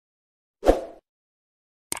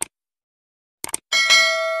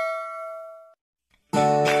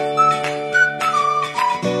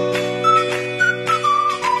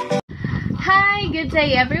Good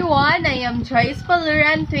day everyone, I am Joyce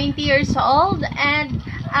Paluran, 20 years old and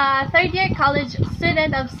a third-year college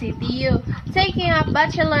student of CTU, taking up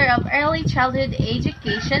Bachelor of Early Childhood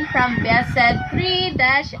Education from BSED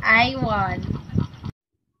 3-I1.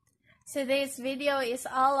 Today's video is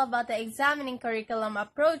all about the examining curriculum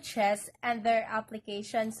approaches and their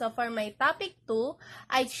application. So for my topic 2,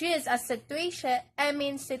 I choose a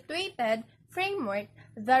situated framework,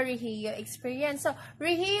 the Regio experience. So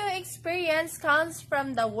Regio experience comes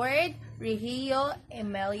from the word Regio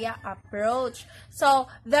Emilia approach. So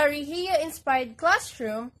the Regio inspired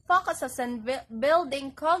classroom focuses on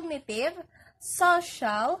building cognitive,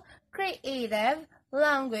 social, creative,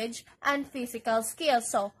 language, and physical skills.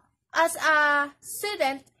 So as a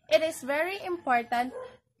student, it is very important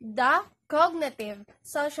the cognitive,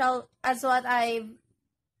 social, as what I've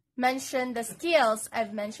mentioned, the skills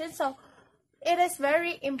I've mentioned. So it is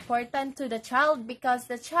very important to the child because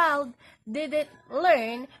the child didn't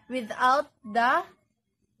learn without the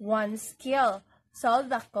one skill. So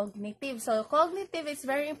the cognitive. So cognitive is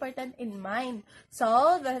very important in mind.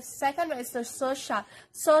 So the second one is the social.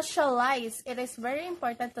 Socialize. It is very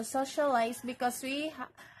important to socialize because we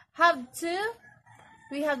have to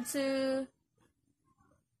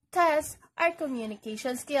test our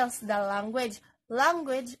communication skills. The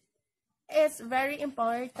language is very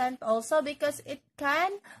important also because it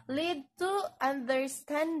can lead to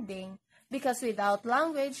understanding, because without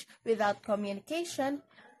language, without communication,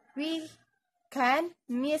 we can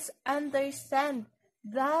misunderstand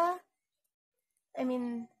the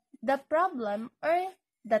problem or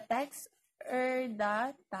the text or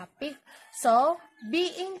the topic. So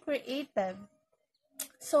being creative.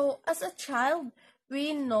 So as a child,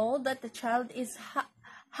 we know that the child is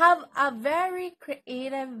have a very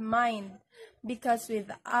creative mind because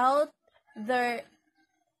without their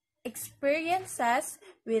experiences,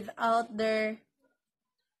 without their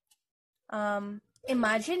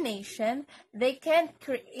imagination, they can't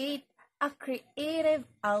create a creative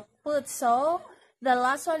output. So the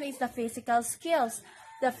last one is the physical skills.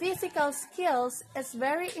 The physical skills is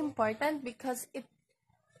very important because it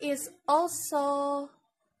is also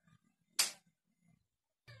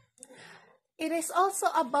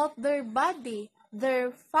about their body,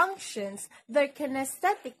 their functions, their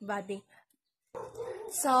kinesthetic body.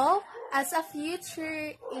 So, as a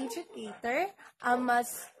future educator, I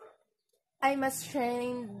must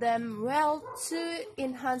train them well to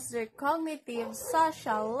enhance their cognitive,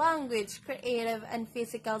 social, language, creative, and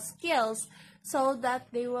physical skills so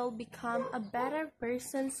that they will become a better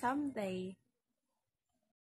person someday.